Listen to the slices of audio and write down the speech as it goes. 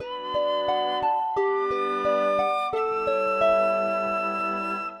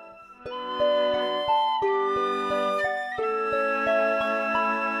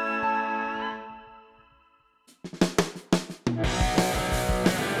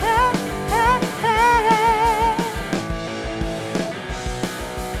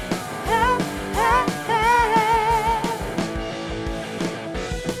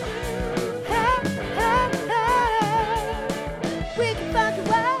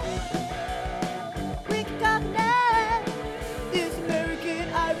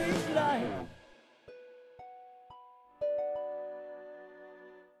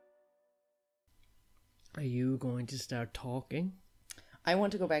to start talking. I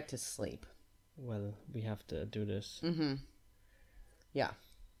want to go back to sleep. Well, we have to do this. Mm-hmm. Yeah.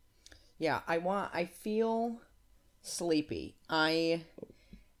 Yeah, I feel sleepy. For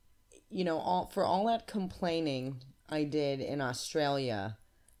all that complaining I did in Australia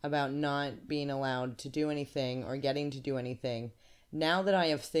about not being allowed to do anything or getting to do anything, now that I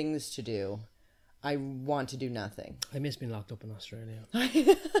have things to do, I want to do nothing. I miss being locked up in Australia.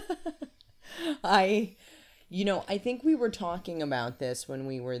 I think we were talking about this when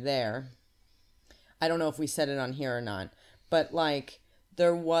we were there. I don't know if we said it on here or not, but like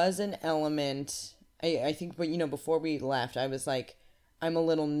there was an element, I think, but before we left, I was like, I'm a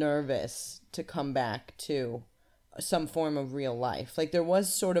little nervous to come back to some form of real life. Like there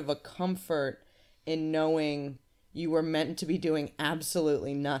was sort of a comfort in knowing you were meant to be doing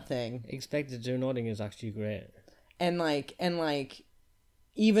absolutely nothing. Expected to do nothing is actually great. And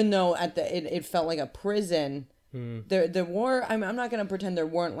even though it felt like a prison, there were, I'm not going to pretend there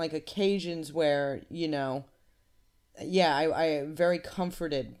weren't like occasions where, I very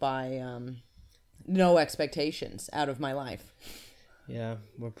comforted by no expectations out of my life. Yeah,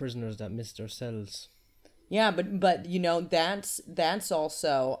 we're prisoners that missed their cells. Yeah, but that's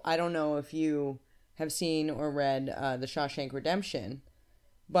also, I don't know if you have seen or read The Shawshank Redemption,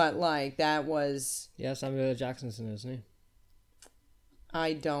 but like that was... Yeah, Samuel L. Jackson's in it, isn't he?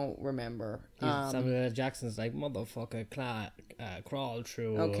 I don't remember. Samuel L. Jackson's like, motherfucker, crawl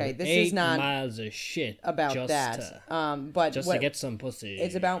through this 8 is not miles of shit about that. But to get some pussy.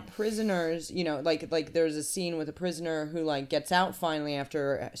 It's about prisoners, like there's a scene with a prisoner who like gets out finally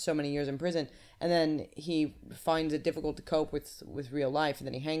after so many years in prison, and then he finds it difficult to cope with real life, and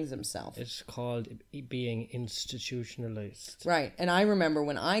then he hangs himself. It's called being institutionalized. Right. And I remember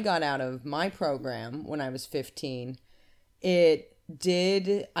when I got out of my program when I was 15, I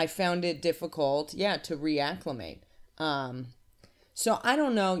found it difficult, to reacclimate. So I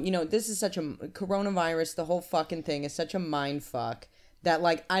don't know, this is such a coronavirus, the whole fucking thing is such a mind fuck that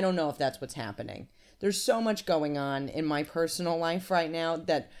like, I don't know if that's what's happening. There's so much going on in my personal life right now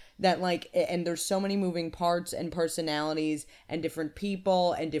that like, and there's so many moving parts and personalities and different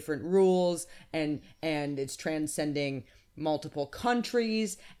people and different rules and it's transcending multiple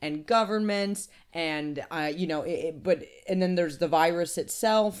countries and governments and and then there's the virus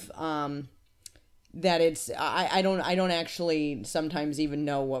itself that it's I don't actually sometimes even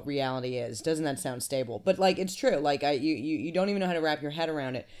know what reality is. Doesn't that sound stable? But like it's true. Like you don't even know how to wrap your head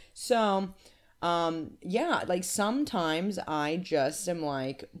around it. So like sometimes I just am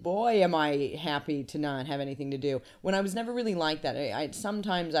like, boy, am I happy to not have anything to do. When I was never really like that. I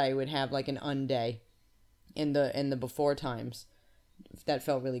sometimes I would have like an unday in the before times that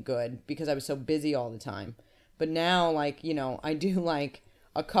felt really good because I was so busy all the time. But now like, I do like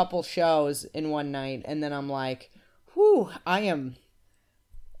a couple shows in one night and then I'm like, whew, I am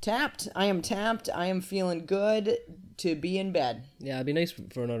tapped. I am feeling good to be in bed. Yeah, it'd be nice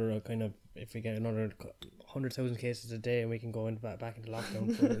for another kind of, if we get another 100,000 cases a day and we can go back into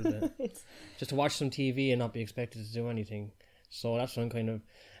lockdown for a little bit. Just to watch some TV and not be expected to do anything. So that's one kind of,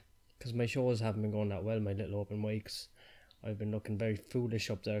 because my shows haven't been going that well, my little open mics. I've been looking very foolish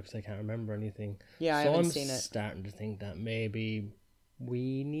up there because I can't remember anything. Yeah, I haven't seen it. So I'm starting to think that maybe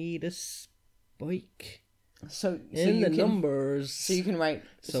we need a spike in the numbers. So you can write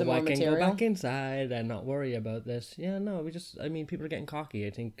some more material? So I can go back inside and not worry about this. Yeah, no, people are getting cocky.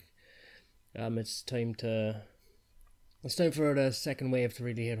 I think it's time for the second wave to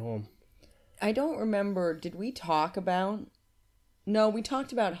really hit home. I don't remember, did we talk about... No, we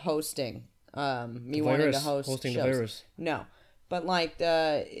talked about hosting. Me wanting to host hosting shows. The virus. No, but like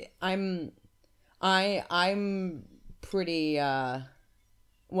I'm pretty.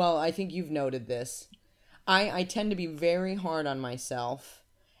 Well, I think you've noted this. I tend to be very hard on myself,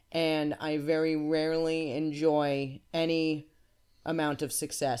 and I very rarely enjoy any amount of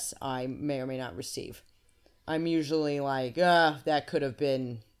success I may or may not receive. I'm usually like, that could have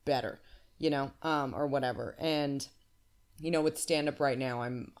been better, or whatever, and. With stand-up right now,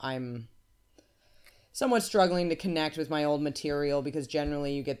 I'm somewhat struggling to connect with my old material because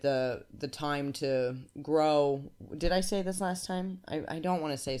generally you get the time to grow. Did I say this last time? I don't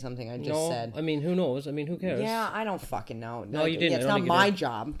want to say something I just said. I mean, who knows? I mean, who cares? Yeah, I don't fucking know. No, you didn't. It's not my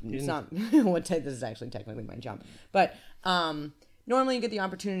job. It's not. This is actually technically my job. But normally you get the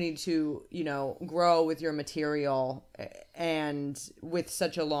opportunity to, grow with your material, and with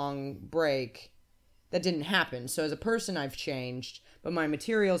such a long break, that didn't happen. So as a person, I've changed, but my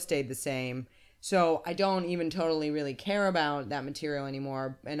material stayed the same. So I don't even totally really care about that material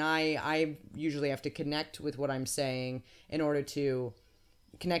anymore. And I usually have to connect with what I'm saying in order to,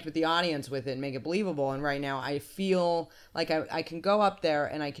 connect with the audience with it and make it believable. And right now I feel like I can go up there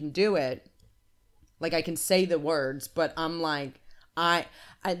and I can do it. Like I can say the words, but I'm like, I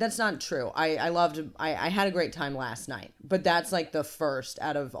that's not true. I had a great time last night, but that's like the first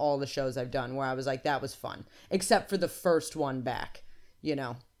out of all the shows I've done where I was like, that was fun, except for the first one back,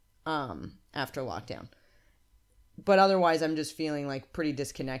 after lockdown. But otherwise I'm just feeling like pretty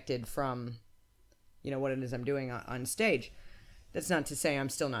disconnected from, what it is I'm doing on stage. That's not to say I'm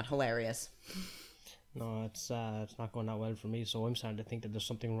still not hilarious. No, it's not going that well for me, so I'm starting to think that there's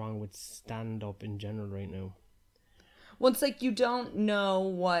something wrong with stand-up in general right now. Well, it's like you don't know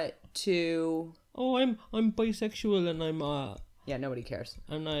what to... Oh, I'm bisexual and I'm Yeah, nobody cares.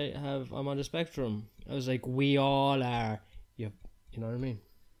 And I'm on the spectrum. I was like, we all are. You know what I mean?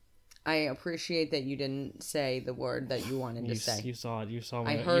 I appreciate that you didn't say the word that you wanted to say. You saw it. You saw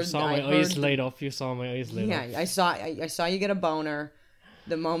my eyes light up. You saw my eyes light up. Yeah, I saw you get a boner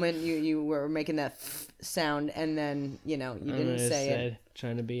the moment you were making that sound, and then you didn't say it.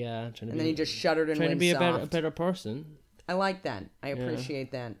 Trying to be and then you just shuddered and went soft. Trying to be a better person. I like that. I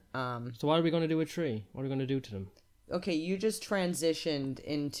appreciate that. So what are we going to do with 3? What are we going to do to them? Okay, you just transitioned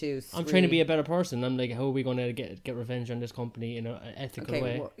into 3. I'm trying to be a better person. I'm like, how are we going to get revenge on this company in an ethical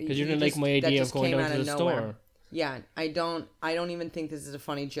way? Because you didn't like my idea of going down to the store. Yeah, I don't even think this is a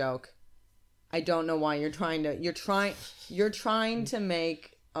funny joke. I don't know why you're trying to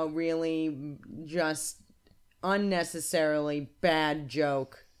make a really just unnecessarily bad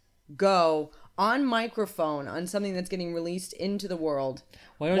joke go on microphone on something that's getting released into the world.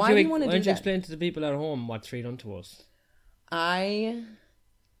 Why don't you explain to the people at home what 3 done to us? I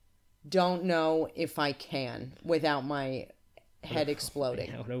don't know if I can without my head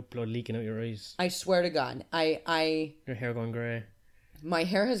exploding. Without blood leaking out your eyes. I swear to God, your hair going grey. My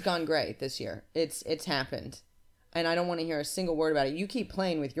hair has gone gray this year. It's happened. And I don't want to hear a single word about it. You keep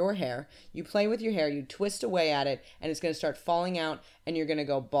playing with your hair. You play with your hair. You twist away at it, and it's going to start falling out, and you're going to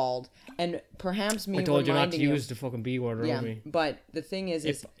go bald. And perhaps me reminding you... I told you not to use the fucking B word around me. But the thing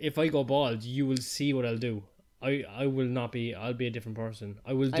is... If I go bald, you will see what I'll do. I will not be... I'll be a different person.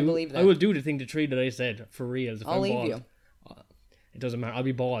 I believe that. I will do the thing, the 3 that I said, for real. I'll leave you. It doesn't matter. I'll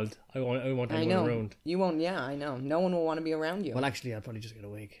be bald. I won't have anyone around. You won't... Yeah, I know. No one will want to be around you. Well, actually, I'll probably just get a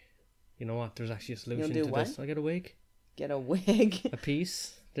wig. You know what? There's actually a solution to this. I'll get a wig. Get a wig. A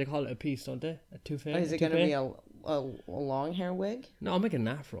piece. They call it a piece, don't they? A toupee. Is it going to be a long hair wig? No, I'll make an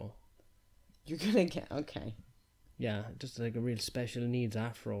afro. You're going to get... Okay. Yeah, just like a real special needs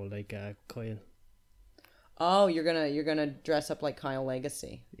afro, like Kyle. Oh, you're gonna dress up like Kyle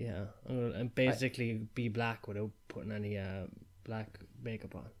Legacy. Yeah, and basically be black without putting any black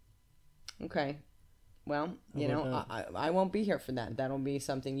makeup on. Okay. Well, I won't be here for that. That'll be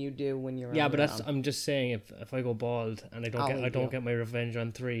something you do when you're but I'm just saying if I go bald and I don't get my revenge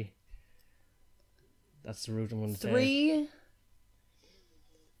on 3, that's the route I'm going to take.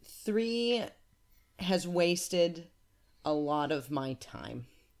 3 has wasted a lot of my time,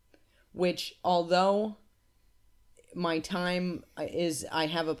 which although my time is, I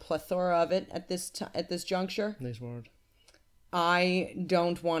have a plethora of it at this juncture. Nice word. I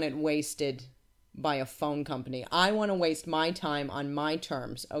don't want it wasted by a phone company. I want to waste my time on my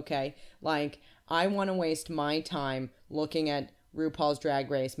terms, okay? Like, I want to waste my time looking at RuPaul's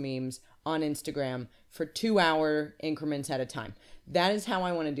Drag Race memes on Instagram for 2-hour increments at a time. That is how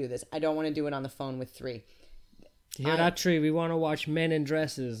I want to do this. I don't want to do it on the phone with 3. You hear that, Tree? We want to watch men in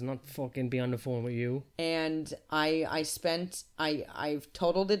dresses, not fucking be on the phone with you. And I've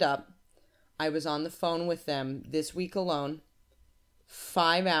totaled it up. I was on the phone with them this week alone,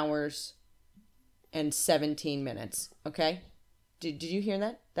 5 hours and 17 minutes. Okay, did you hear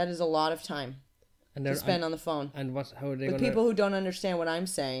that? That is a lot of time to spend on the phone. And how are they with people who don't understand what I'm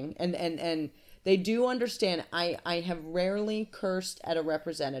saying, and they do understand. I have rarely cursed at a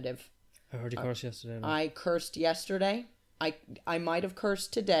representative. I heard you curse yesterday. I cursed yesterday. I might have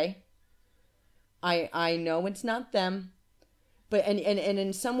cursed today. I know it's not them, but and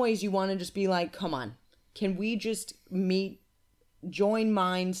in some ways you want to just be like, come on, can we just join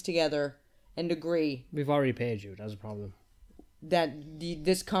minds together and agree? We've already paid you. That's a problem. That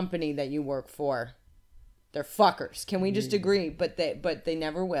this company that you work for, they're fuckers. Can we just agree? But they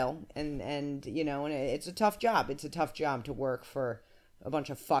never will. And and it's a tough job. It's a tough job to work for a bunch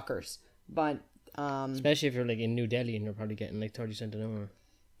of fuckers. But especially if you're like in New Delhi and you're probably getting like 30 cents an hour.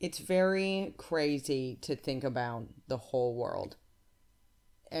 It's very crazy to think about the whole world.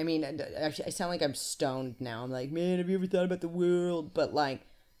 I mean, actually, I sound like I'm stoned now. I'm like, man, have you ever thought about the world? But like,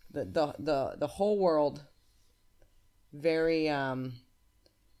 the whole world, very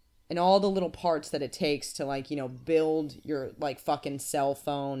and all the little parts that it takes to like, you know, build your like fucking cell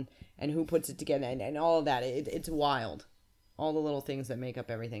phone and who puts it together and all of that. It's wild. All the little things that make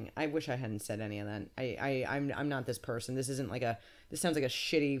up everything. I wish I hadn't said any of that. I'm not this person. This isn't like this sounds like a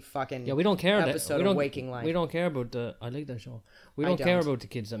shitty fucking Yeah, we don't care episode of Waking Life. We don't care about I like that show. We don't care about the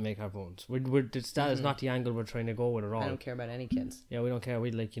kids that make our phones. That is not the angle we're trying to go with at all. I don't care about any kids. Yeah, we don't care.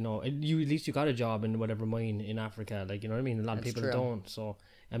 We like, you know, at least you got a job in whatever mine in Africa. Like, you know what I mean? A lot of people don't. So,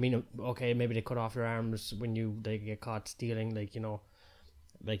 I mean, okay, maybe they cut off your arms when they get caught stealing, like, you know,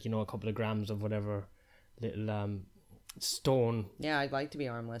 a couple of grams of whatever little stone. Yeah, I'd like to be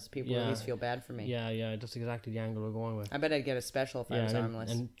armless. People at least feel bad for me. Yeah, that's exactly the angle we're going with. I bet I'd get a special if I was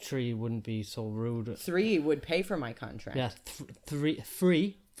armless. And 3 wouldn't be so rude. 3 would pay for my contract. Yeah, 3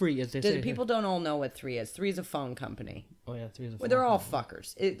 free as they say. People don't all know what 3 is. 3 is a phone company. Oh yeah, 3 is a phone Well, they're all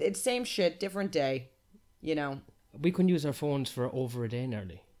fuckers. It's same shit, different day. You know. We couldn't use our phones for over a day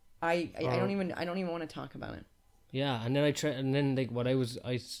nearly. I don't even want to talk about it. Yeah, and then like what I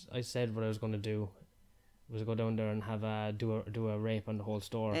said what I was going to do was go down there and have do a rape on the whole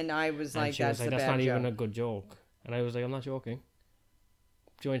store. And I was and like, she that's was like, a that's bad not joke. even a good joke. And I was like, I'm not joking.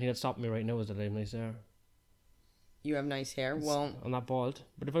 The only thing that stopped me right now is that I have nice hair. You have nice hair. Well, I'm not bald,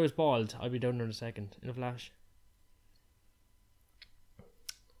 but if I was bald, I'd be down there in a second, in a flash.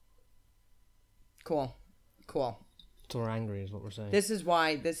 Cool. So we're angry, is what we're saying. This is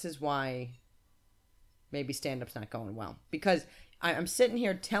why maybe stand-up's not going well. Because I'm sitting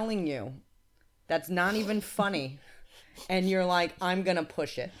here telling you that's not even funny. And you're like, I'm going to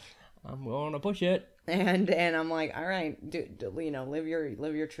push it. I'm going to push it. And I'm like, all right, you know, live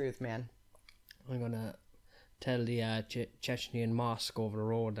your truth, man. I'm going to tell the Chechnyan mosque over the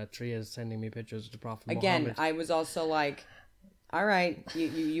road that 3 is sending me pictures of the Prophet Again, Muhammad. I was also like, all right,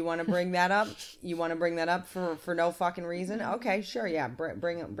 you want to bring that up? You want to bring that up for no fucking reason? Okay, sure, yeah,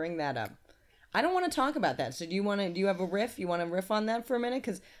 bring that up. I don't want to talk about that. So do you have a riff? You want to riff on that for a minute?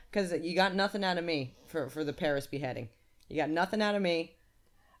 Because you got nothing out of me for the Paris beheading. You got nothing out of me.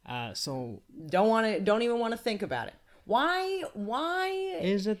 So don't even want to think about it. Why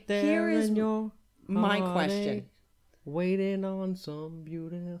is it there here is in your my heartache, question. waiting on some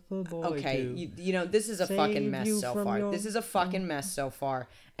beautiful boy Okay, to you know, this is a fucking mess you so from far. your- This is a fucking mess so far,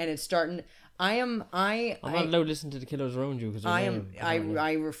 and it's starting. I'm not allowed to listen to the killers around you because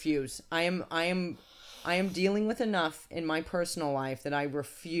I refuse. I am dealing with enough in my personal life that I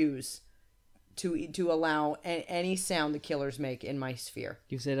refuse to allow any sound the killers make in my sphere.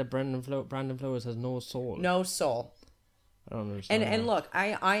 You say that Brandon Flowers has no soul. No soul. I don't understand. And look,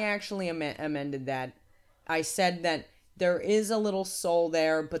 I actually amended that. I said that there is a little soul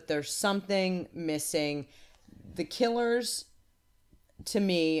there, but there's something missing. The Killers, to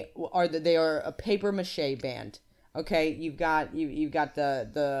me, they are a paper mache band. Okay, you've got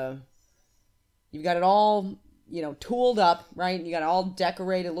the you've got it all, you know, tooled up, right? You got it all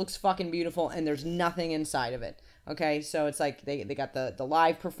decorated, looks fucking beautiful, and there's nothing inside of it. Okay, so it's like they got the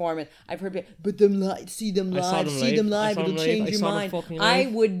live performance. I've heard, but see them live, it'll change your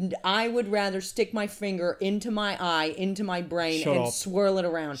mind. I would rather stick my finger into my eye, into my brain, and swirl it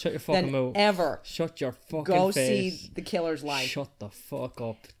around Shut your fucking than mouth. ever Shut your fucking go face. see the Killers live. Shut the fuck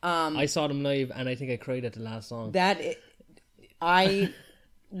up. I saw them live, and I think I cried at the last song.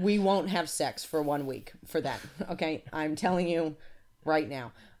 We won't have sex for 1 week for that. Okay, I'm telling you right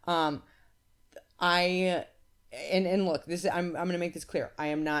now. And look, I'm gonna make this clear. I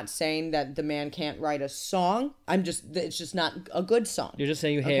am not saying that the man can't write a song. It's just not a good song. You're just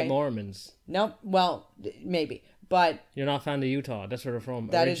saying you hate Mormons. Nope. Well, maybe, but you're not a fan of Utah. That's where they're from.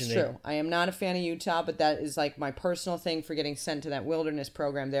 That originally. is true. I am not a fan of Utah, but that is like my personal thing for getting sent to that wilderness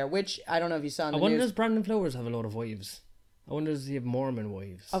program there, which I don't know if you saw in the news. I wonder, news. does Brandon Flowers have a lot of wives? I wonder, does he have Mormon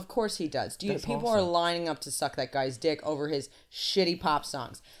wives? Of course he does. People awesome. are lining up to suck that guy's dick over his shitty pop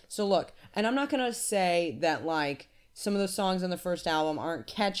songs. So look, and I'm not going to say that like some of the songs on the first album aren't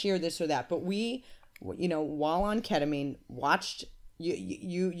catchy or this or that, but we, you know, while on ketamine, watched,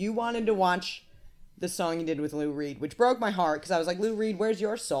 you wanted to watch the song you did with Lou Reed, which broke my heart because I was like, Lou Reed, where's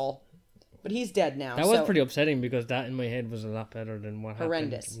your soul? But he's dead now. That was pretty upsetting because that in my head was a lot better than what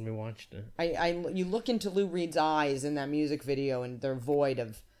happened when we watched it. You look into Lou Reed's eyes in that music video and they're void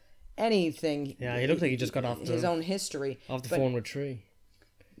of anything. Yeah, he looked like he just got off his own history. Off the phone with Tree.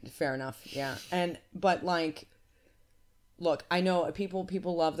 Fair enough, yeah. But like, look, I know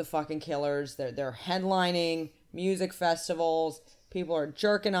people love the fucking Killers. They're headlining music festivals. People are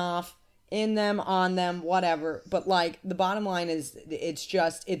jerking off in them, on them, whatever. But like, the bottom line is, it's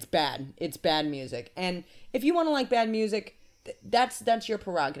bad. It's bad music. And if you want to like bad music, that's your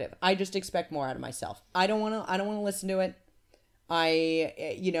prerogative. I just expect more out of myself. I don't want to listen to it.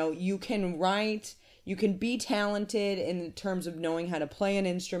 You can write, you can be talented in terms of knowing how to play an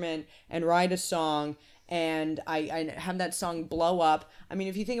instrument and write a song, and I have that song blow up. I mean,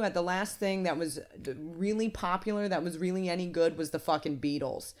 if you think about it, the last thing that was really popular, that was really any good, was the fucking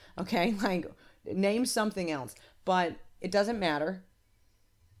Beatles. Okay? Like, name something else. But it doesn't matter.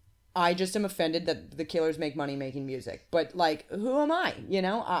 I just am offended that the Killers make money making music. But, like, who am I? You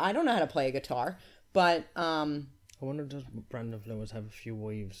know? I don't know how to play a guitar. But, I wonder, does Brandon Flowers have a few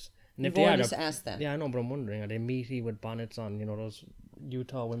wives? And you've already asked them. Yeah, I know, but I'm wondering, are they meaty with bonnets on, you know, those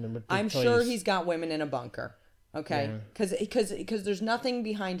Utah women with big I'm toys? sure he's got women in a bunker. Okay? Because there's nothing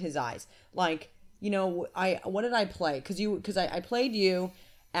behind his eyes. Like, you know, what did I play? Because I played you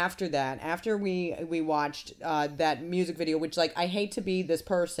after that. After we watched that music video, which, like, I hate to be this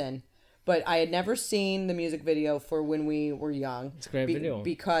person, but I had never seen the music video for When We Were Young. It's a great video.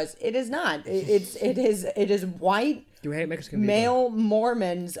 Because it is not. It is white You hate Mexican male people.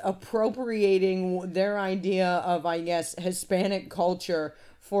 Mormons appropriating their idea of, I guess, Hispanic culture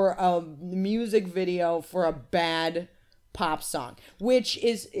for a music video for a bad pop song, which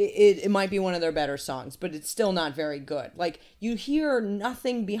is, it might be one of their better songs, but it's still not very good. Like, you hear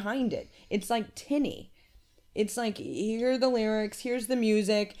nothing behind it. It's like tinny. It's like, here are the lyrics, here's the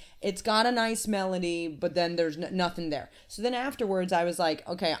music, it's got a nice melody, but then there's nothing there. So then afterwards, I was like,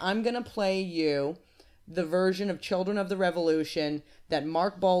 okay, I'm going to play you the version of Children of the Revolution that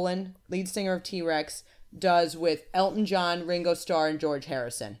Mark Bolan, lead singer of T-Rex, does with Elton John, Ringo Starr, and George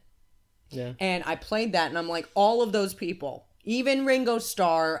Harrison. Yeah. And I played that, and I'm like, all of those people, even Ringo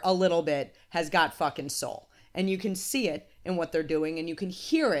Starr a little bit, has got fucking soul. And you can see it in what they're doing, and you can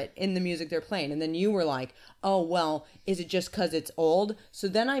hear it in the music they're playing. And then you were like, oh, well, is it just because it's old? So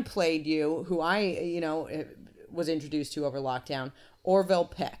then I played you, who I, was introduced to over lockdown, Orville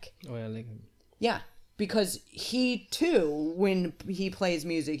Peck. Oh, yeah, I like him. Yeah, because he, too, when he plays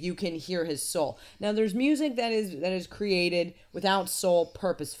music, you can hear his soul. Now, there's music that is created without soul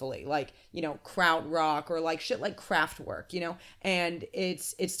purposefully, like, krautrock or like shit like Kraftwerk, and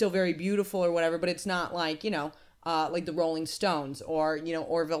it's still very beautiful or whatever, but it's not like, like the Rolling Stones or,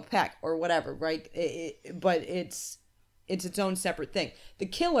 Orville Peck or whatever, right? But it's its own separate thing. The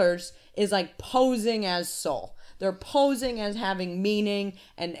Killers is like posing as soul. They're posing as having meaning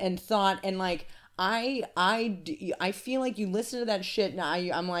and thought, and like, I feel like you listen to that shit and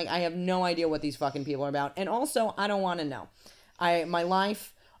I'm like, I have no idea what these fucking people are about. And also, I don't want to know. My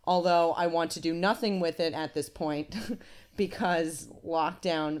life, although I want to do nothing with it at this point because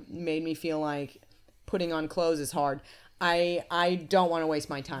lockdown made me feel like putting on clothes is hard. I don't want to waste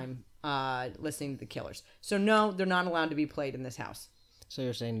my time listening to the Killers. So no, they're not allowed to be played in this house. So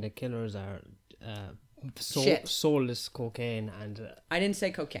you're saying the Killers are soulless cocaine and... I didn't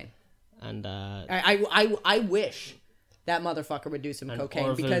say cocaine. And I wish that motherfucker would do some cocaine,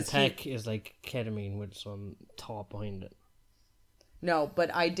 Orville because Peck is like ketamine with some thought behind it. No,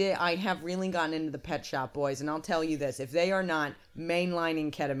 but I have really gotten into the Pet Shop Boys, and I'll tell you this: if they are not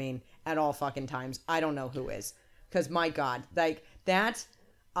mainlining ketamine at all fucking times, I don't know who is. Because my God, like that,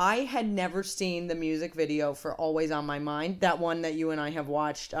 I had never seen the music video for "Always on My Mind," that one that you and I have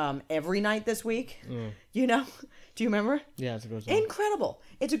watched every night this week. Do you remember? Yeah, it's a good song. Incredible.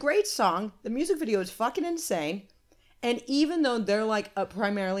 It's a great song. The music video is fucking insane. And even though they're like a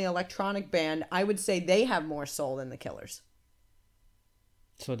primarily electronic band, I would say they have more soul than the Killers.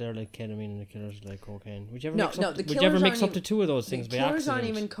 So they're like ketamine and the Killers are like cocaine. Would you ever mix up the two of those things by accident? The Killers aren't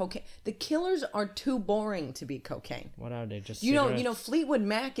even cocaine. The Killers are too boring to be cocaine. What are they? Just cigarettes? Fleetwood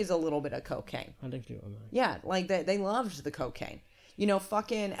Mac is a little bit of cocaine. I like Fleetwood Mac. Yeah, like they loved the cocaine.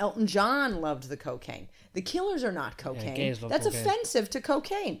 Fucking Elton John loved the cocaine. The Killers are not cocaine. Yeah, gays love That's cocaine. offensive to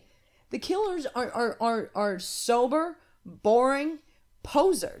cocaine. The Killers are sober, boring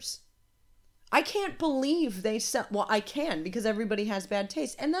posers. I can't believe they sell... Well, I can, because everybody has bad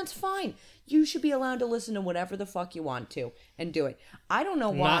taste, and that's fine. You should be allowed to listen to whatever the fuck you want to and do it. I don't know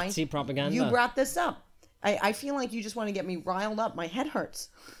why Nazi propaganda. You brought this up. I feel like you just want to get me riled up. My head hurts.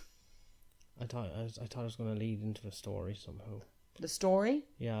 I thought it was going to lead into a story somehow. The story?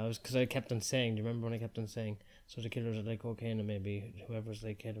 Yeah, because I kept on saying, do you remember when I kept on saying, so the Killers are like cocaine and maybe whoever's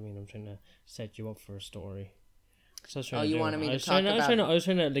like ketamine, I'm trying to set you up for a story. So you wanted me to talk about... I was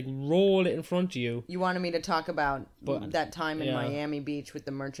trying to like roll it in front of you. You wanted me to talk about that time in Miami Beach with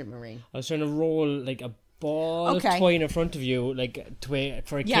the Merchant Marine. I was trying to roll like a ball of twine in front of you, like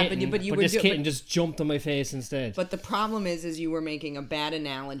for a kitten, but this kitten just jumped on my face instead. But the problem is you were making a bad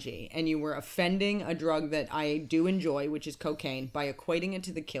analogy, and you were offending a drug that I do enjoy, which is cocaine, by equating it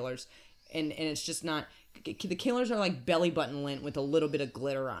to the Killers, and it's just not... The Killers are like belly button lint with a little bit of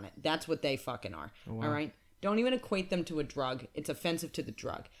glitter on it. That's what they fucking are. Oh, wow. All right? Don't even equate them to a drug. It's offensive to the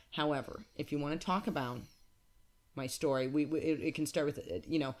drug. However, if you want to talk about my story, it can start with,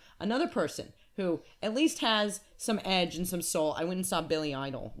 another person who at least has some edge and some soul. I went and saw Billy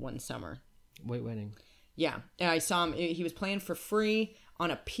Idol one summer. White Wedding. Yeah, and I saw him. He was playing for free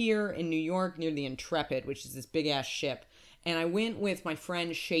on a pier in New York near the Intrepid, which is this big-ass ship. And I went with my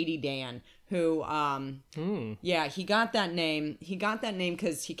friend Shady Dan, who, yeah, he got that name. He got that name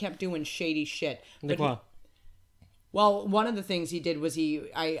because he kept doing shady shit. Like what? Well, one of the things he did was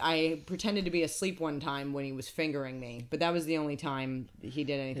I pretended to be asleep one time when he was fingering me, but that was the only time he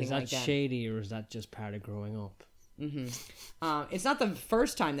did anything like that. Is that shady, or is that just part of growing up? It's not the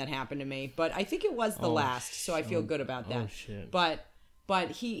first time that happened to me, but I think it was the last, so I feel good about that. Oh, shit.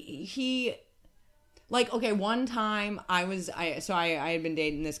 But he like, okay, one time I had been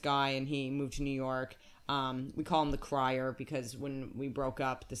dating this guy, and he moved to New York. We call him the crier because when we broke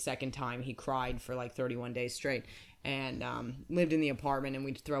up the second time, he cried for like 31 days straight, and lived in the apartment, and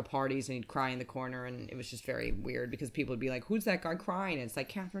we'd throw parties and he'd cry in the corner, and it was just very weird because people would be like, who's that guy crying? And it's like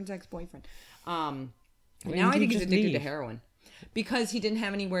Catherine's ex-boyfriend. Now I think he's addicted to heroin because he didn't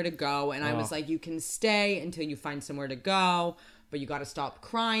have anywhere to go, and I was like, you can stay until you find somewhere to go, but you got to stop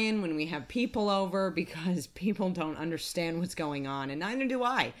crying when we have people over because people don't understand what's going on, and neither do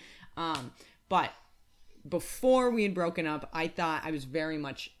I. But before we had broken up, I thought I was very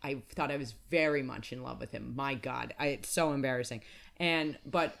much in love with him. My God, it's so embarrassing.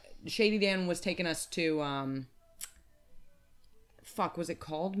 But Shady Dan was taking us to, was it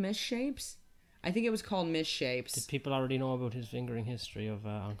called Misshapes? I think it was called Misshapes. Did people already know about his fingering history of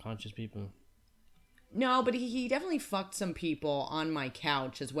unconscious people? No, but he definitely fucked some people on my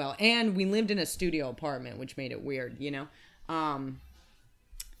couch as well. And we lived in a studio apartment, which made it weird,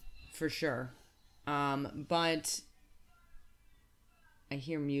 for sure. But I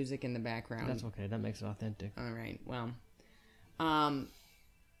hear music in the background. That's okay. That makes it authentic. All right. Well,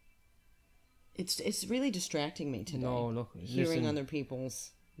 it's really distracting me today. No, look, hearing other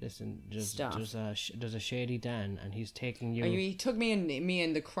people's stuff. There's a Shady Dan, and he's taking you. He took me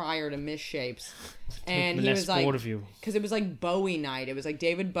and the crier to Misshapes, and he was like, because it was like Bowie night. It was like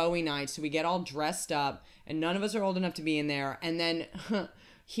David Bowie night, so we get all dressed up, and none of us are old enough to be in there, and then.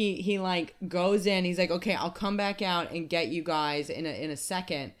 He like goes in. He's like, okay, I'll come back out and get you guys in a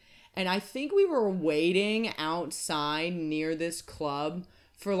second. And I think we were waiting outside near this club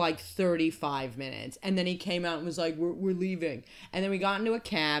for like 35 minutes. And then he came out and was like, we're leaving. And then we got into a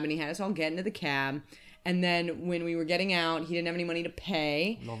cab, and he had us all get into the cab. And then when we were getting out, he didn't have any money to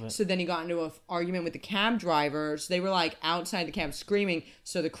pay. Love it. So then he got into an argument with the cab driver. So they were like outside the cab screaming.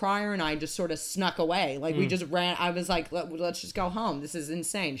 So the crier and I just sort of snuck away. Like we just ran. I was like, let's just go home. This is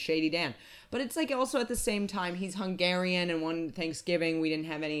insane. Shady Dan. But it's like also at the same time, he's Hungarian, and one Thanksgiving we didn't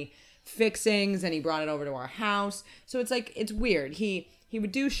have any fixings, and he brought it over to our house. So it's like, it's weird. He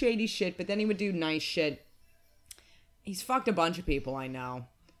would do shady shit, but then he would do nice shit. He's fucked a bunch of people I know.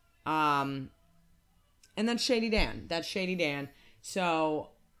 And that's Shady Dan. So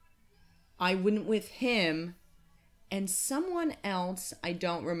I went with him and someone else I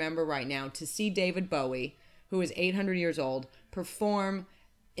don't remember right now to see David Bowie, who is 800 years old, perform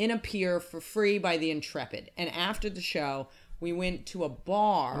in a pier for free by the Intrepid. And after the show, we went to a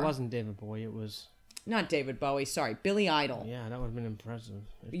bar. It wasn't David Bowie, it was... Not David Bowie, sorry, Billy Idol. Yeah, that would have been impressive.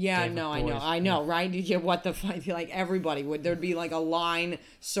 Yeah, no, I know, right? Yeah, what the fuck? Like, everybody would. There'd be like a line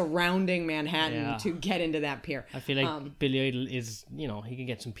surrounding Manhattan to get into that pier. I feel like Billy Idol is, he can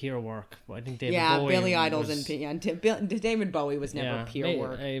get some pier work, but I think David Bowie... Billy Idol's David Bowie was never pier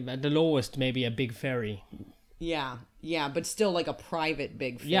work. At the lowest, maybe a big ferry. Yeah, but still like a private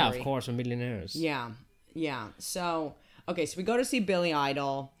big ferry. Yeah, of course, we're millionaires. Yeah. So, okay, so we go to see Billy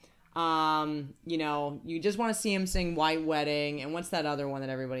Idol. You just want to see him sing White Wedding, and what's that other one that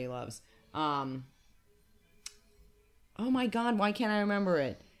everybody loves? Oh my God, why can't I remember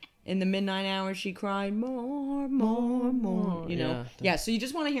it? In the midnight hour, she cried, more, Yeah, so you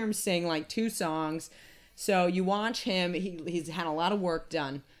just want to hear him sing like 2 songs. So you watch him, he's had a lot of work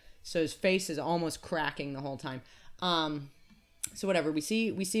done, so his face is almost cracking the whole time. So whatever, we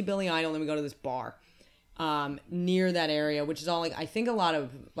see Billy Idol, and we go to this bar. Near that area, which is all like, I think a lot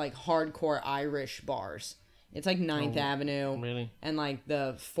of like hardcore Irish bars. It's like 9th Avenue. Really? And like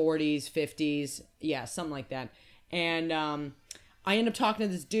the 40s, 50s. Yeah, something like that. And I end up talking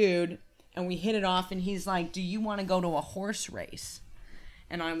to this dude, and we hit it off, and he's like, do you want to go to a horse race?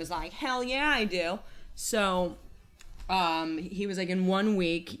 And I was like, hell yeah, I do. So he was like, in 1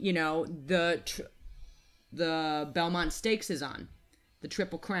 week, the Belmont Stakes is on. The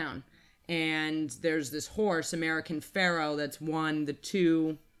Triple Crown. And there's this horse, American Pharoah, that's won the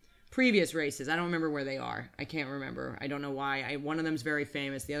 2 previous races. I don't remember where they are. I can't remember. I don't know why. One of them's very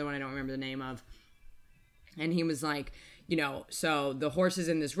famous. The other one I don't remember the name of. And he was like, you know, so the horse is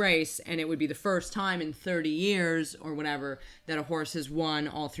in this race, and it would be the first time in 30 years or whatever that a horse has won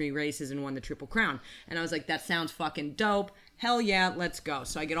all 3 races and won the Triple Crown. And I was like, that sounds fucking dope. Hell yeah, let's go.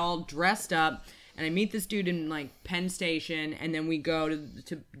 So I get all dressed up, and I meet this dude in, like, Penn Station, and then we go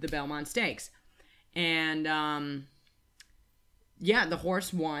to the Belmont Stakes. And, yeah, the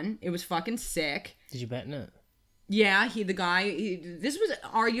horse won. It was fucking sick. Did you bet in it? Yeah, this was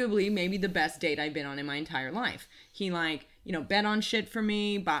arguably maybe the best date I've been on in my entire life. He, like, you know, bet on shit for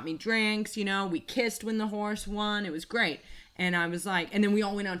me, bought me drinks, you know, we kissed when the horse won. It was great. And I was like, and then we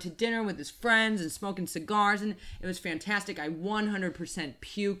all went out to dinner with his friends and smoking cigars, and it was fantastic. I 100%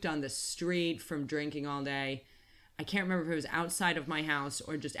 puked on the street from drinking all day. I can't remember if it was outside of my house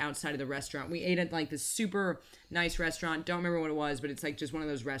or just outside of the restaurant. We ate at, like, this super nice restaurant. Don't remember what it was, but it's, like, just one of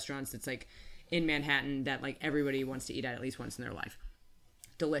those restaurants that's, like, in Manhattan that, like, everybody wants to eat at least once in their life.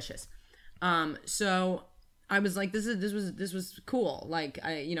 Delicious. So I was like, this was cool. Like,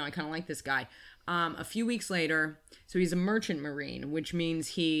 I kind of like this guy. A few weeks later, so he's a merchant marine, which means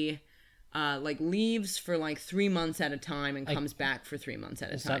he like leaves for like 3 months at a time and comes back for 3 months at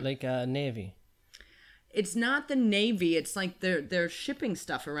a time. Is that like Navy? It's not the Navy. It's like they're shipping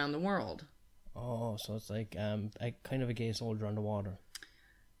stuff around the world. Oh, so it's like kind of a gay soldier on the water.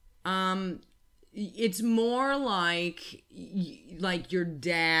 It's more like your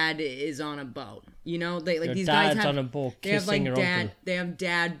dad is on a boat. You know, they like Your these guys have on a boat they have like your dad uncle. They have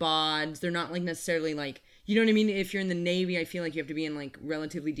dad bods. They're not like necessarily like, you know what I mean? If you're in the Navy, I feel like you have to be in like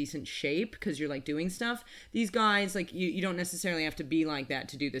relatively decent shape because you're like doing stuff. These guys, like you don't necessarily have to be like that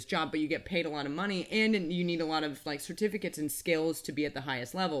to do this job, but you get paid a lot of money and you need a lot of like certificates and skills to be at the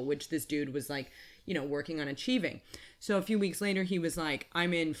highest level, which this dude was like, you know, working on achieving. So a few weeks later, he was like,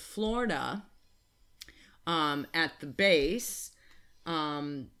 I'm in Florida at the base,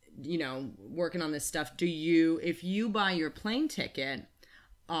 you know, working on this stuff. If you buy your plane ticket,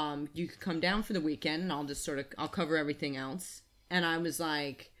 you could come down for the weekend and I'll cover everything else. And I was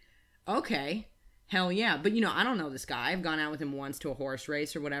like, okay, hell yeah. But, you know, I don't know this guy. I've gone out with him once to a horse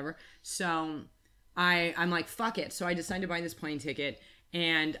race or whatever. So I'm like, fuck it. So I decided to buy this plane ticket,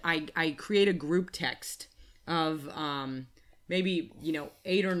 and I create a group text of, maybe, you know,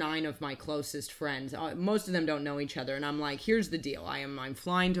 8 or 9 of my closest friends. Most of them don't know each other. And I'm like, here's the deal. I'm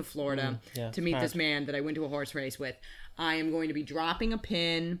flying to Florida to meet this man that I went to a horse race with. I am going to be dropping a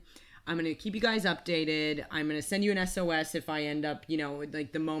pin. I'm going to keep you guys updated. I'm going to send you an SOS if I end up, you know,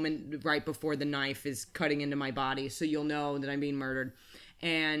 like the moment right before the knife is cutting into my body. So you'll know that I'm being murdered.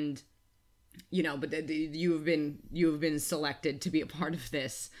 And, you know, but you have been selected to be a part of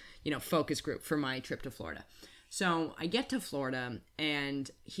this, you know, focus group for my trip to Florida. So I get to Florida, and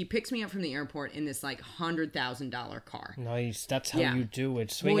he picks me up from the airport in this like $100,000 car. Nice. That's how you do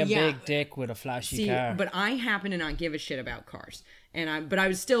it. Swing a big dick with a flashy car. But I happen to not give a shit about cars, but I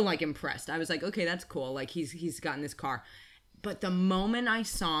was still like impressed. I was like, okay, that's cool. Like he's gotten this car. But the moment I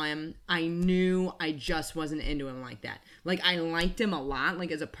saw him, I knew I just wasn't into him like that. Like, I liked him a lot,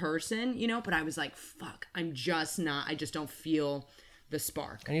 like as a person, you know. But I was like, fuck, I just don't feel the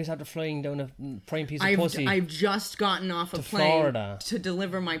spark. And you was after flying down a prime piece of pussy. I've just gotten off a plane Florida to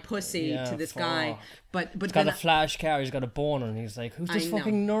deliver my pussy to this guy. But he's got a flash car, he's got a boner, and he's like, who's this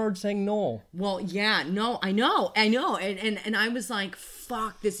fucking nerd saying no? Well, yeah, no, I know. And I was like,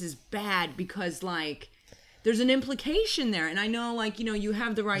 fuck, this is bad, because like there's an implication there, and I know, like, you know, you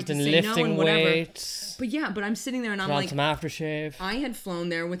have the right to say no and whatever. Weights, but yeah, but I'm sitting there and I'm like, some aftershave. I had flown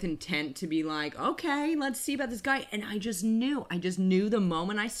there with intent to be like, okay, let's see about this guy, and I just knew the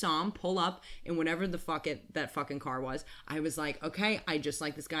moment I saw him pull up in whatever the fuck that fucking car was. I was like, okay, I just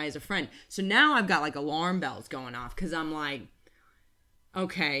like this guy as a friend. So now I've got like alarm bells going off, because I'm like,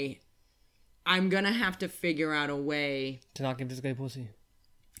 okay, I'm gonna have to figure out a way to not give this guy pussy.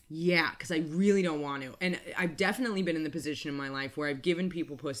 Yeah, because I really don't want to. And I've definitely been in the position in my life where I've given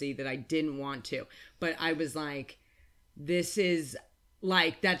people pussy that I didn't want to. But I was like, this is,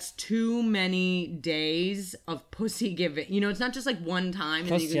 like, that's too many days of pussy giving. You know, it's not just, like, one time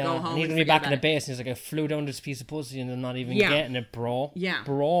and then you can go home and he's going to be back in the base and he's like, I flew down this piece of pussy and I'm not even getting it, bro. Yeah.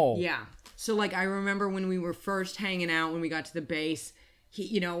 Bro. Yeah. So, like, I remember when we were first hanging out, when we got to the base, he,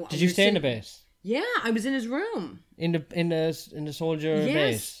 you know... Did you stay in the base? Yeah, I was in his room. In the soldier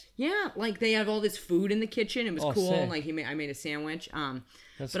base? Yeah, like they have all this food in the kitchen. It was cool. Sick. Like I made a sandwich.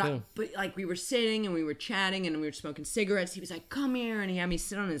 That's cool. But like we were sitting and we were chatting and we were smoking cigarettes. He was like, "Come here," and he had me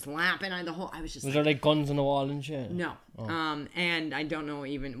sit on his lap, and I was just. Was there like guns on the wall and shit? No. Oh. And I don't know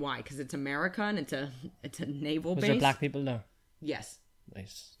even why, because it's America and it's a naval base. Was there black people there? Yes.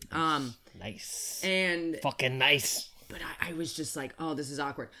 Nice. Nice. And fucking nice. But I was just like, oh, this is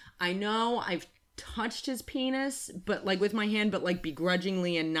awkward. I know I've touched his penis, but like with my hand, but like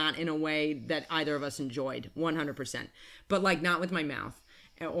begrudgingly and not in a way that either of us enjoyed 100%. But like not with my mouth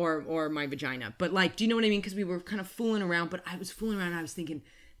or my vagina. But like, do you know what I mean? Because we were kind of fooling around, but I was fooling around and I was thinking,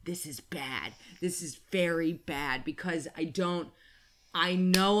 this is bad. This is very bad because I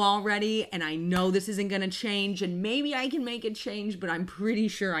know already and I know this isn't going to change and maybe I can make it change, but I'm pretty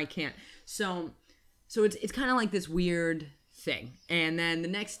sure I can't. So it's kind of like this weird thing. And then the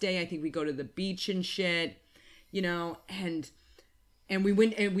next day I think we go to the beach and shit, you know, and we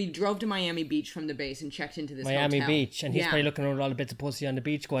went and we drove to Miami Beach from the base and checked into this Miami hotel. Beach, and he's probably looking around all the bits of pussy on the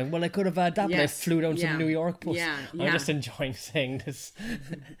beach going, well, I could have had that, but I flew down to New York pussy. I'm just enjoying saying this,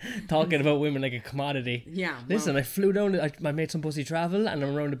 talking about women like a commodity. Listen, I flew down, I made some pussy travel, and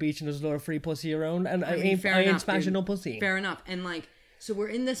I'm around the beach and there's a lot of free pussy around, and I ain't smashing no pussy. Fair enough. And like, so we're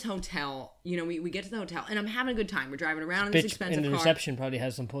in this hotel, you know, we get to the hotel, and I'm having a good time. We're driving around in this expensive car. In the reception probably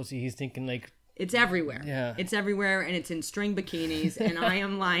has some pussy. He's thinking like... It's everywhere. Yeah. It's everywhere, and it's in string bikinis, and I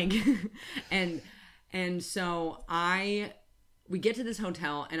am like... and so we get to this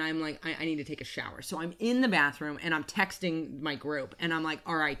hotel, and I'm like, I need to take a shower. So I'm in the bathroom, and I'm texting my group, and I'm like,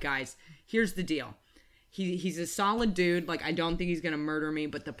 all right, guys, here's the deal. He's a solid dude. Like, I don't think he's going to murder me,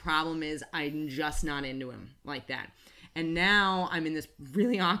 but the problem is I'm just not into him like that. And now I'm in this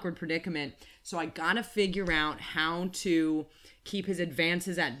really awkward predicament. So I got to figure out how to keep his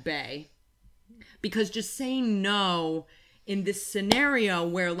advances at bay. Because just saying no in this scenario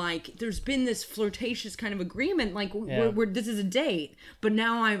where, like, there's been this flirtatious kind of agreement, like, we're this is a date. But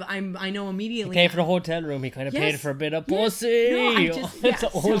now I know immediately. He paid for the hotel room. He kind of paid for a bit of pussy. No, it's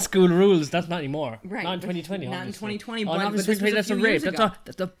old school rules. That's not anymore. Right. Not in 2020, Not obviously. in 2020, but obviously that's a rape.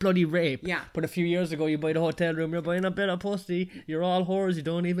 That's a bloody rape. Yeah. But a few years ago, you buy the hotel room, you're buying a bit of pussy. You're all whores. You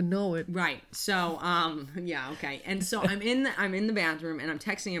don't even know it. Right. So, yeah, okay. And so I'm in the bathroom, and I'm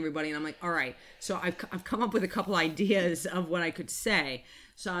texting everybody, and I'm like, all right. So I've come up with a couple ideas of what I could say.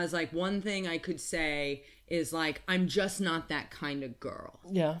 So I was like, one thing I could say is like, I'm just not that kind of girl.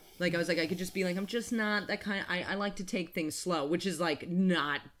 Yeah. Like I was like, I could just be like, I'm just not that kind of, I like to take things slow, which is like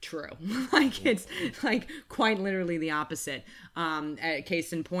not true. Like it's like quite literally the opposite.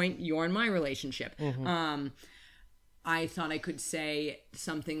 Case in point, you're in my relationship. Mm-hmm. I thought I could say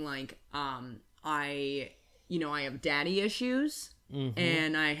something like, I have daddy issues. Mm-hmm.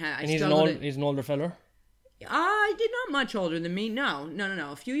 And he's an older fella. I did not much older than me. No.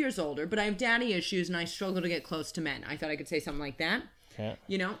 A few years older, but I have daddy issues and I struggle to get close to men. I thought I could say something like that. Yeah.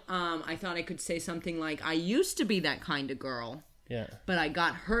 You know, I thought I could say something like, I used to be that kind of girl. Yeah. But I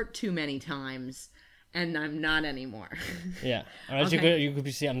got hurt too many times and I'm not anymore. Yeah. Or as you could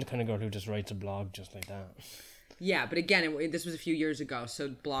be saying, I'm the kind of girl who just writes a blog just like that. Yeah, but again, this was a few years ago, so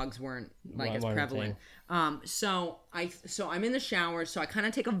blogs weren't as prevalent. So I'm in the shower, so I kind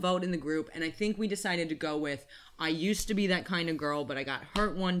of take a vote in the group, and I think we decided to go with, I used to be that kind of girl, but I got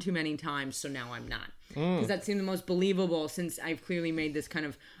hurt one too many times, so now I'm not. Because that seemed the most believable, since I've clearly made this kind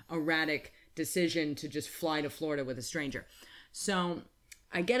of erratic decision to just fly to Florida with a stranger. So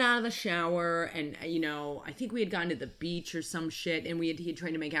I get out of the shower, and, I think we had gone to the beach or some shit, and he had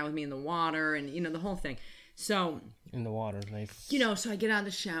tried to make out with me in the water, and, the whole thing. So in the water, nice. So I get out of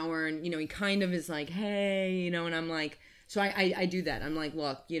the shower and, he kind of is like, hey, and I'm like, so I do that. I'm like,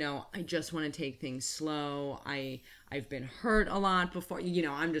 look, I just want to take things slow. I've been hurt a lot before,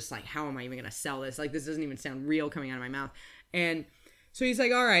 I'm just like, how am I even going to sell this? Like, this doesn't even sound real coming out of my mouth. And so he's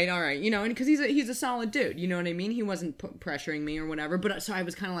like, all right, and because he's a solid dude, you know what I mean? He wasn't pressuring me or whatever. But so I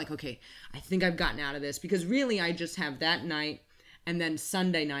was kind of like, okay, I think I've gotten out of this, because really I just have that night and then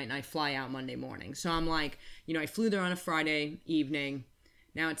Sunday night, and I fly out Monday morning. So I'm like, I flew there on a Friday evening.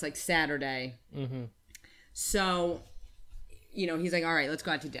 Now it's like Saturday. Mm-hmm. So, he's like, all right, let's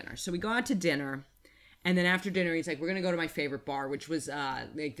go out to dinner. So we go out to dinner. And then after dinner, he's like, we're going to go to my favorite bar, which was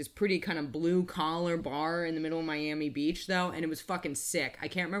like this pretty kind of blue collar bar in the middle of Miami Beach, though. And it was fucking sick. I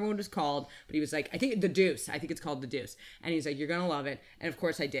can't remember what it was called, but he was like, I think The Deuce. I think it's called The Deuce. And he's like, you're going to love it. And of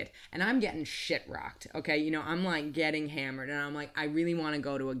course I did. And I'm getting shit rocked. Okay. I'm like getting hammered. And I'm like, I really want to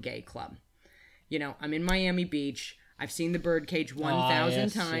go to a gay club. I'm in Miami Beach. I've seen the Birdcage 1,000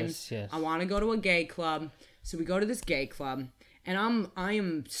 times. Yes. I want to go to a gay club. So we go to this gay club. And I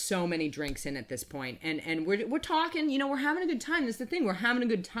am so many drinks in at this point, and we're talking, we're having a good time. That's the thing, we're having a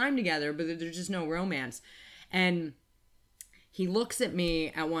good time together, but there's just no romance. And he looks at me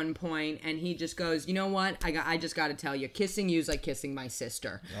at one point and he just goes, you know what? I just got to tell you, kissing you is like kissing my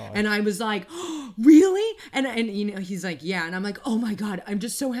sister. Oh. And I was like, oh, really? And you know, he's like, yeah. And I'm like, oh my God, I'm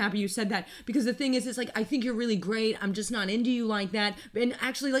just so happy you said that. Because the thing is, it's like, I think you're really great. I'm just not into you like that. And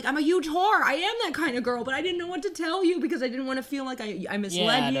actually, like, I'm a huge whore. I am that kind of girl, but I didn't know what to tell you because I didn't want to feel like I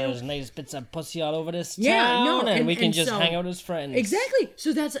misled you. There's nice bits of pussy all over this town. And we can just hang out as friends. Exactly.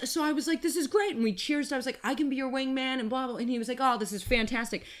 So I was like, this is great. And we cheersed. I was like, I can be your wingman and blah, blah. And he was like, oh, this is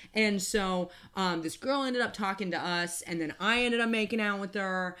fantastic. And so this girl ended up talking to us, and then I ended up making out with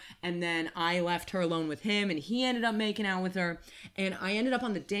her, and then I left her alone with him, and he ended up making out with her, and I ended up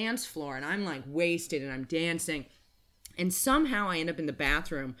on the dance floor, and I'm like wasted, and I'm dancing, and somehow I end up in the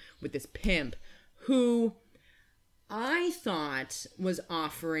bathroom with this pimp who I thought was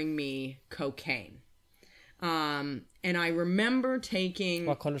offering me cocaine. And I remember taking...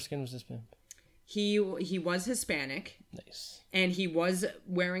 What color skin was this pimp? He was Hispanic. Nice. And he was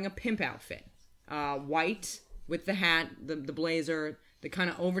wearing a pimp outfit. White with the hat, the blazer, the kind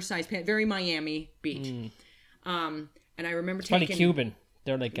of oversized pants, very Miami Beach. And I remember taking... Probably Cuban.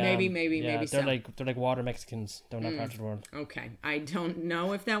 They're like... maybe they're so. They're like water Mexicans down that part of the world. Okay. I don't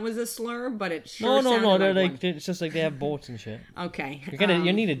know if that was a slur, but it sure No, they're like one. It's just like they have boats and shit. Okay.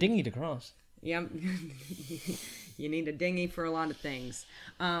 You need a dinghy to cross. Yep. You need a dinghy for a lot of things.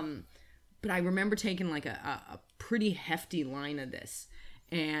 But I remember taking like a pretty hefty line of this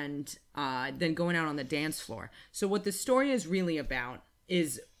and then going out on the dance floor. So what the story is really about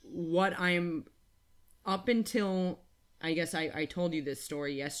is what I'm up until, I guess I told you this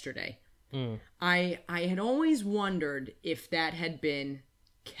story yesterday. I had always wondered if that had been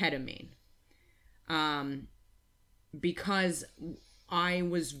ketamine. Because I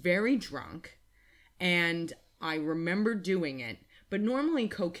was very drunk and I remember doing it. But normally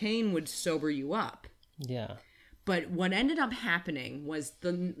cocaine would sober you up. Yeah. But what ended up happening was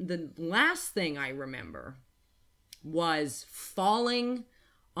the last thing I remember was falling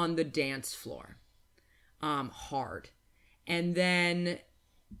on the dance floor hard. And then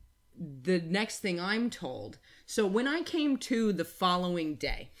the next thing I'm told, so when I came to the following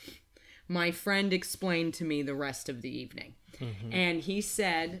day, my friend explained to me the rest of the evening. Mm-hmm. And he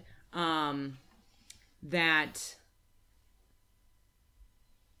said that...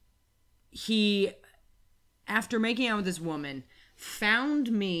 he, after making out with this woman,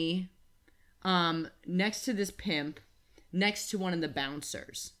 found me next to this pimp, next to one of the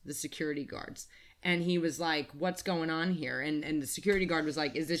bouncers, the security guards. And he was like, what's going on here? And the security guard was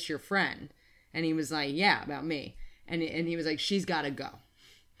like, is this your friend? And he was like, yeah, about me. And he was like, she's got to go.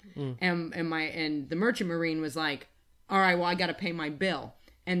 And the merchant marine was like, all right, well, I got to pay my bill.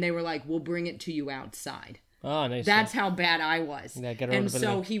 And they were like, we'll bring it to you outside. Oh, nice. That's how bad I was. Yeah, and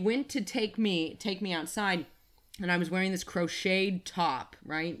so he went to take me outside, and I was wearing this crocheted top,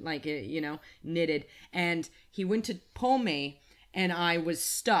 right? Like, knitted. And he went to pull me, and I was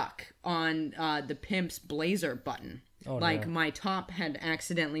stuck on the pimp's blazer button. Oh, like, no. My top had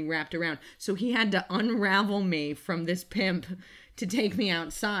accidentally wrapped around. So he had to unravel me from this pimp to take me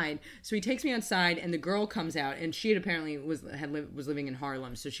outside. So he takes me outside, and the girl comes out, and she had apparently was living in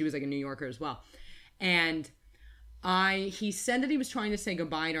Harlem, so she was like a New Yorker as well. And he said that he was trying to say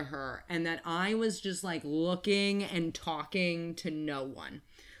goodbye to her and that I was just like looking and talking to no one,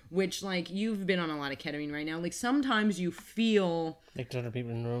 which like you've been on a lot of ketamine right now. Like sometimes you feel like there's other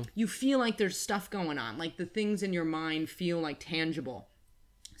people in the room. You feel like there's stuff going on. Like the things in your mind feel like tangible.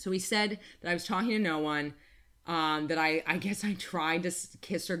 So he said that I was talking to no one. That I guess I tried to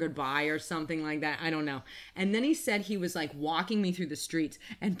kiss her goodbye or something like that. I don't know. And then he said he was like walking me through the streets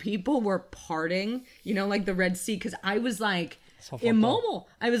and people were parting, like the Red Sea. Cause I was like immobile.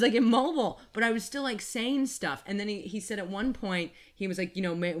 I was like immobile, but I was still like saying stuff. And then he said at one point, he was like,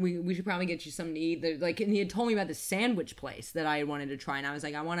 we should probably get you something to eat. Like, and he had told me about the sandwich place that I wanted to try. And I was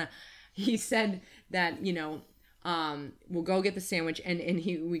like, he said that, we'll go get the sandwich and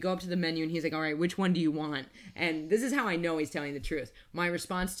we go up to the menu and he's like, all right, which one do you want? And this is how I know he's telling the truth. My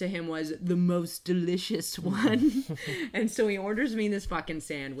response to him was the most delicious one. And so he orders me this fucking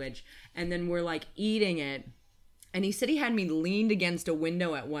sandwich and then we're like eating it. And he said he had me leaned against a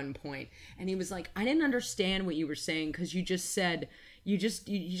window at one point. And he was like, I didn't understand what you were saying because you just said, you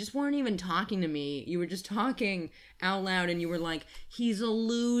just weren't even talking to me. You were just talking out loud and you were like, he's a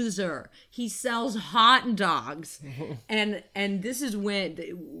loser. He sells hot dogs. and this is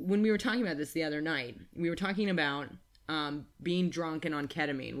when we were talking about this the other night, we were talking about being drunk and on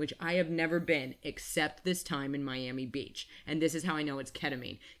ketamine, which I have never been except this time in Miami Beach. And this is how I know it's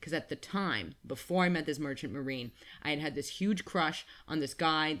ketamine. Because at the time, before I met this merchant marine, I had this huge crush on this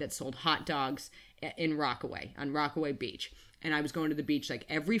guy that sold hot dogs in Rockaway, on Rockaway Beach. and I was going to the beach like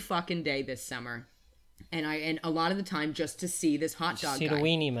every fucking day this summer. And a lot of the time just to see this hot dog See guy. the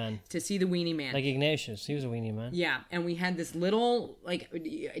weenie man. To see the weenie man. Like Ignatius. He was a weenie man. Yeah, and we had this little, like,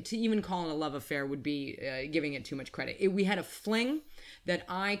 to even call it a love affair would be giving it too much credit. We had a fling that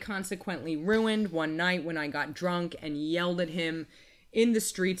I consequently ruined one night when I got drunk and yelled at him in the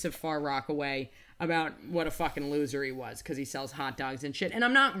streets of Far Rockaway about what a fucking loser he was because he sells hot dogs and shit. And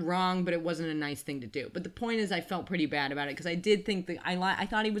I'm not wrong, but it wasn't a nice thing to do. But the point is, I felt pretty bad about it because I did think that I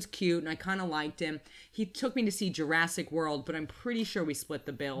thought he was cute and I kind of liked him. He took me to see Jurassic World, but I'm pretty sure we split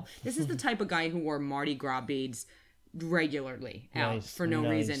the bill. This is the type of guy who wore Mardi Gras beads regularly out for no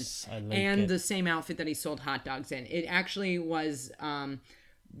reason. And the same outfit that he sold hot dogs in. It actually was...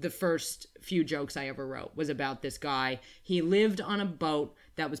 the first few jokes I ever wrote was about this guy. He lived on a boat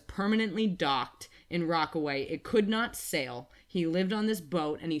that was permanently docked in Rockaway. It could not sail. He lived on this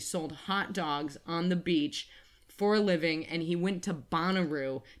boat and he sold hot dogs on the beach for a living, and he went to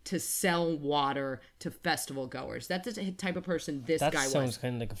Bonnaroo to sell water to festival goers. That's the type of person this guy was. That sounds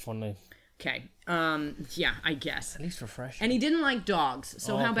kind of like a fun life. Okay. Yeah, I guess. At least refreshing. And he didn't like dogs.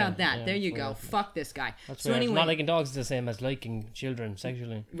 So how about that? Yeah, there you go. weird. Fuck this guy. That's so weird. anyway, Not liking dogs is the same as liking children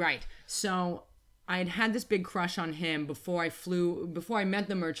sexually. Right. So I had this big crush on him before I met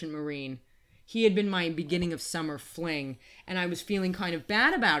the Merchant Marine. He had been my beginning of summer fling, and I was feeling kind of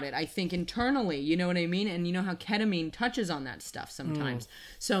bad about it, I think, internally. You know what I mean? And you know how ketamine touches on that stuff sometimes.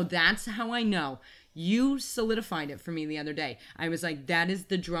 So that's how I know. You solidified it for me the other day. I was like, that is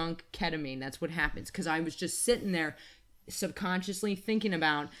the drunk ketamine. That's what happens. Because I was just sitting there subconsciously thinking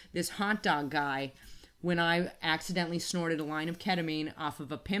about this hot dog guy when I accidentally snorted a line of ketamine off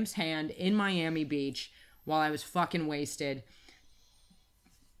of a pimp's hand in Miami Beach while I was fucking wasted.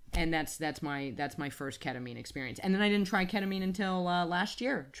 And that's my first ketamine experience. And then I didn't try ketamine until last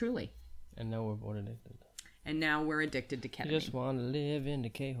year, truly. And now we're both addicted. And now we're addicted to ketamine. You just want to live in the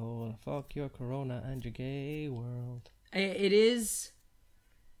K-hole. Fuck your corona and your gay world. It is...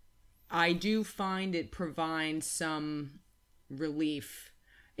 I do find it provides some relief.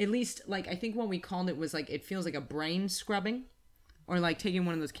 At least, like, I think what we called it was, like, it feels like a brain scrubbing. Or, like, taking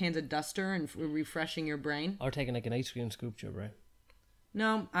one of those cans of Duster and refreshing your brain. Or taking, like, an ice cream scoop to your brain.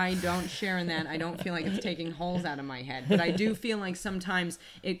 No, I don't share in that. I don't feel like it's taking holes out of my head. But I do feel like sometimes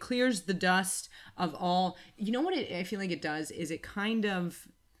it clears the dust of all... You know what I feel like it does? Is it kind of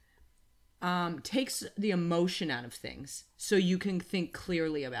takes the emotion out of things so you can think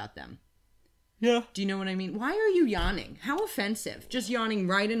clearly about them. Yeah. Do you know what I mean? Why are you yawning? How offensive. Just yawning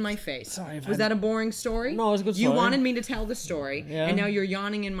right in my face. Sorry. Was that a boring story? No, it was a good story. You wanted me to tell the story, Yeah. and now you're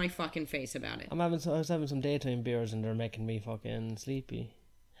yawning in my fucking face about it. I was having some daytime beers and they're making me fucking sleepy.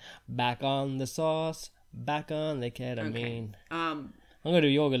 Back on the sauce, back on the ketamine. I'm gonna do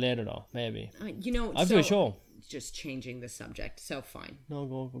yoga later though, maybe. You know, I'll do a show. Just changing the subject, so fine. No,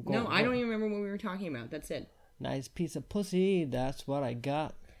 go. No, I don't even remember what we were talking about. That's it. Nice piece of pussy, that's what I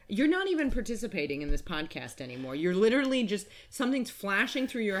got. You're not even participating in this podcast anymore. You're literally just, something's flashing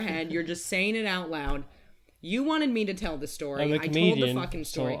through your head. You're just saying it out loud. You wanted me to tell the story. I'm a comedian, told the fucking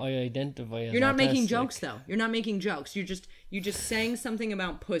story. so I identify as You're not making autistic. jokes, though. You're not making jokes. You just saying something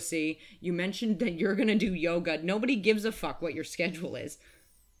about pussy. You mentioned that you're going to do yoga. Nobody gives a fuck what your schedule is.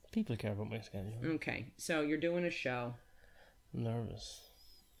 People care about my schedule. Okay, so you're doing a show. I'm nervous.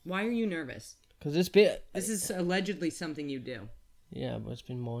 Why are you nervous? Because this bit... This is allegedly something you do. Yeah, but it's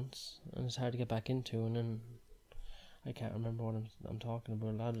been months, and it's hard to get back into, and then I can't remember what I'm talking about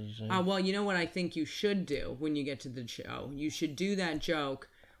a lot of the time. Well, you know what I think you should do when you get to the show? You should do that joke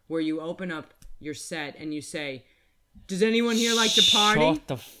where you open up your set and you say, does anyone here like to party? Shut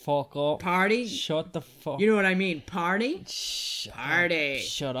the fuck up. Party? Shut the fuck... You know what I mean? Party? Party.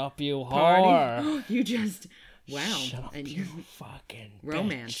 Shut up, you Party? whore. You just... Wow. Shut up, and you fucking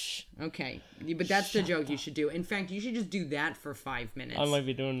romance. bitch. Okay. But that's the joke you should do. In fact, you should just do that for 5 minutes. I might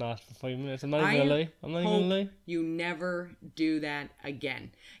be doing that for 5 minutes. I'm not even gonna lie. I'm not even gonna lie. You never do that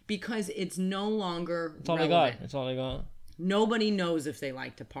again. Because it's no longer It's all relevant. I got. It's all I got. Nobody knows if they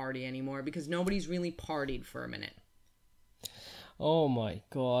like to party anymore because nobody's really partied for a minute. Oh my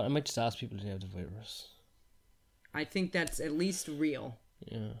god. I might just ask people if they have the virus. I think that's at least real.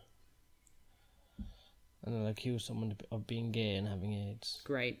 Yeah. And I'll accuse someone of being gay and having AIDS.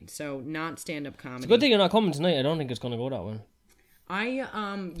 Great. So not stand-up comedy. It's a good thing you're not coming tonight. I don't think it's going to go that way.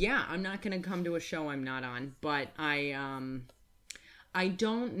 I'm not going to come to a show I'm not on, but I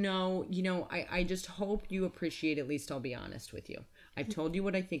don't know, you know, I just hope you appreciate, at least I'll be honest with you. I've told you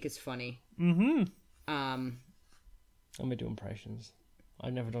what I think is funny. Mm-hmm. I'm going to do impressions.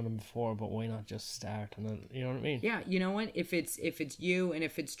 I've never done them before, but why not just start? And you know what I mean? Yeah, you know what? If it's you and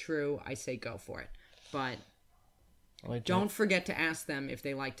if it's true, I say go for it. But Don't forget to ask them if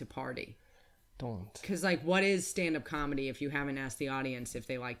they like to party. Don't. Because, like, what is stand-up comedy if you haven't asked the audience if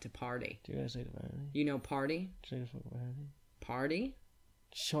they like to party? Do you guys like to party? You know party? Do you guys like to party? Party?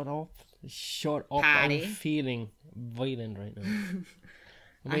 Shut up. Shut up. Party. I'm feeling violent right now.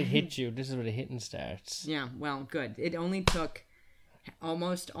 I might hit you. This is where the hitting starts. Yeah, well, good. It only took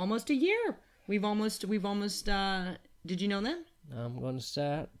almost a year. We've almost did you know that? I'm going to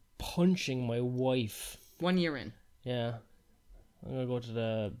start punching my wife. 1 year in. Yeah. I'm going to go to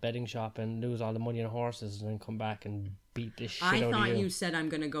the betting shop and lose all the money on horses and then come back and beat the shit out of you. I thought you said I'm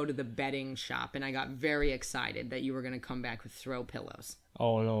going to go to the betting shop, and I got very excited that you were going to come back with throw pillows.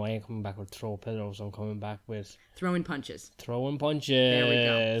 Oh, no, I ain't coming back with throw pillows. I'm coming back with... Throwing punches. Throwing punches. There we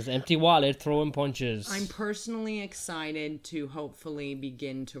go. Empty wallet, throwing punches. I'm personally excited to hopefully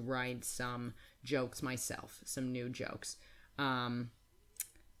begin to write some jokes myself. Some new jokes. You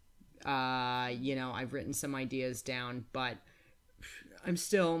know, I've written some ideas down, but... I'm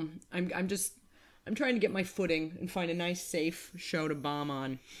trying to get my footing and find a nice, safe show to bomb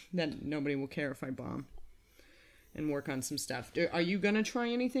on that nobody will care if I bomb, and work on some stuff. Are you going to try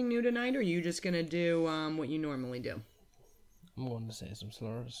anything new tonight, or are you just going to do what you normally do? I'm going to say some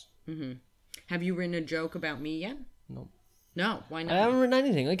slurs. Mm-hmm. Have you written a joke about me yet? No. No, why not? I haven't written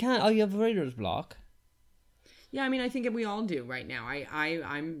anything. I can't. I have writer's block. Yeah, I mean, I think we all do right now.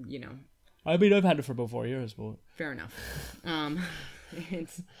 I'm, you know. I mean, I've had it for about 4 years, but... Fair enough.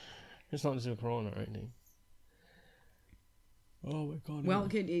 It's not to Corona or anything. Oh my god. Well,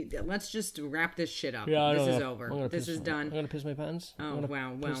 let's just wrap this shit up. Yeah, this is over. This is done. I'm gonna piss my pants. Oh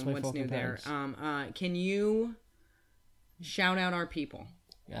wow. Well, what's new there? Pants. Can you shout out our people?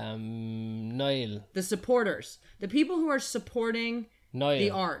 Niall. The supporters. The people who are supporting Niall.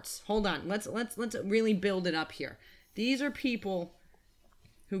 the arts. Hold on. Let's really build it up here. These are people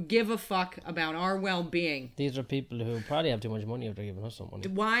who give a fuck about our well-being. These are people who probably have too much money if they're giving us some money.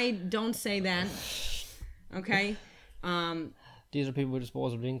 Why? Don't say that. Okay? These are people with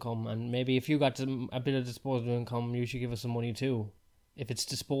disposable income, and maybe if you got a bit of disposable income, you should give us some money too. If it's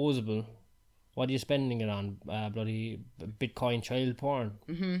disposable, what are you spending it on? Bloody Bitcoin child porn.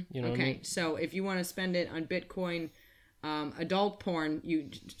 Mm-hmm. You know okay, what I mean? So if you want to spend it on Bitcoin adult porn, you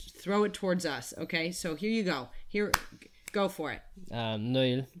throw it towards us. Okay, so here you go. Here... Go for it.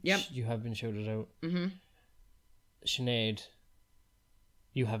 Niall. Yep. You have been shouted out. Mm-hmm. Sinead.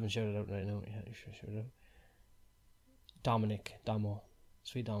 You haven't shouted out right now. Yeah, you should shout out. Dominic. Damo.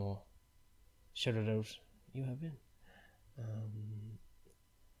 Sweet Damo. Shouted out. You have been.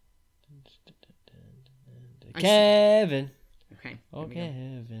 Kevin. Okay. Oh,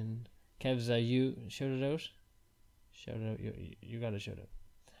 Kevin. Kev's you shouted out. Shout out. You got to shout out.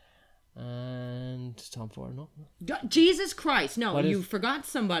 And Tom Ford, no? Jesus Christ, no, you forgot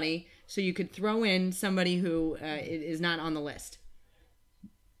somebody, so you could throw in somebody who is not on the list.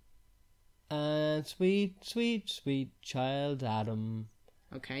 And sweet, sweet, sweet child Adam.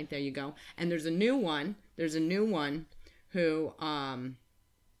 Okay, there you go. And there's a new one who,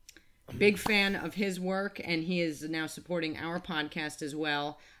 big fan of his work, and he is now supporting our podcast as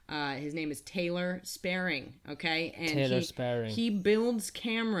well. His name is Taylor Sparing, okay? And Taylor Sparing. He builds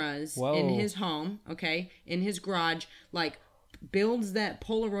cameras in his home, okay? In his garage, like, builds that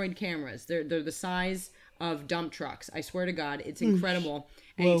Polaroid cameras. They're the size of dump trucks. I swear to God, it's incredible.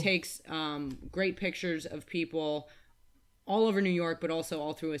 And he takes great pictures of people all over New York, but also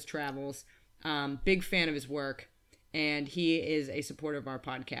all through his travels. Big fan of his work. And he is a supporter of our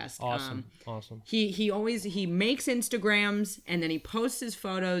podcast. Awesome. He makes Instagrams, and then he posts his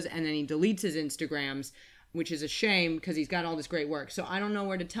photos, and then he deletes his Instagrams, which is a shame because he's got all this great work. So I don't know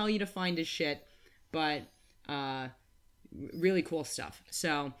where to tell you to find his shit, but really cool stuff.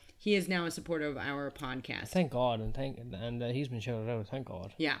 So he is now a supporter of our podcast. Thank God, and he's been shouted out. Thank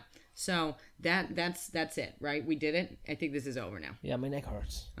God. Yeah. So that's it, right? We did it. I think this is over now. Yeah, my neck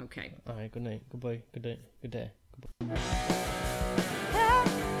hurts. Okay. All right. Good night. Goodbye. Good day. Good day. Goodbye.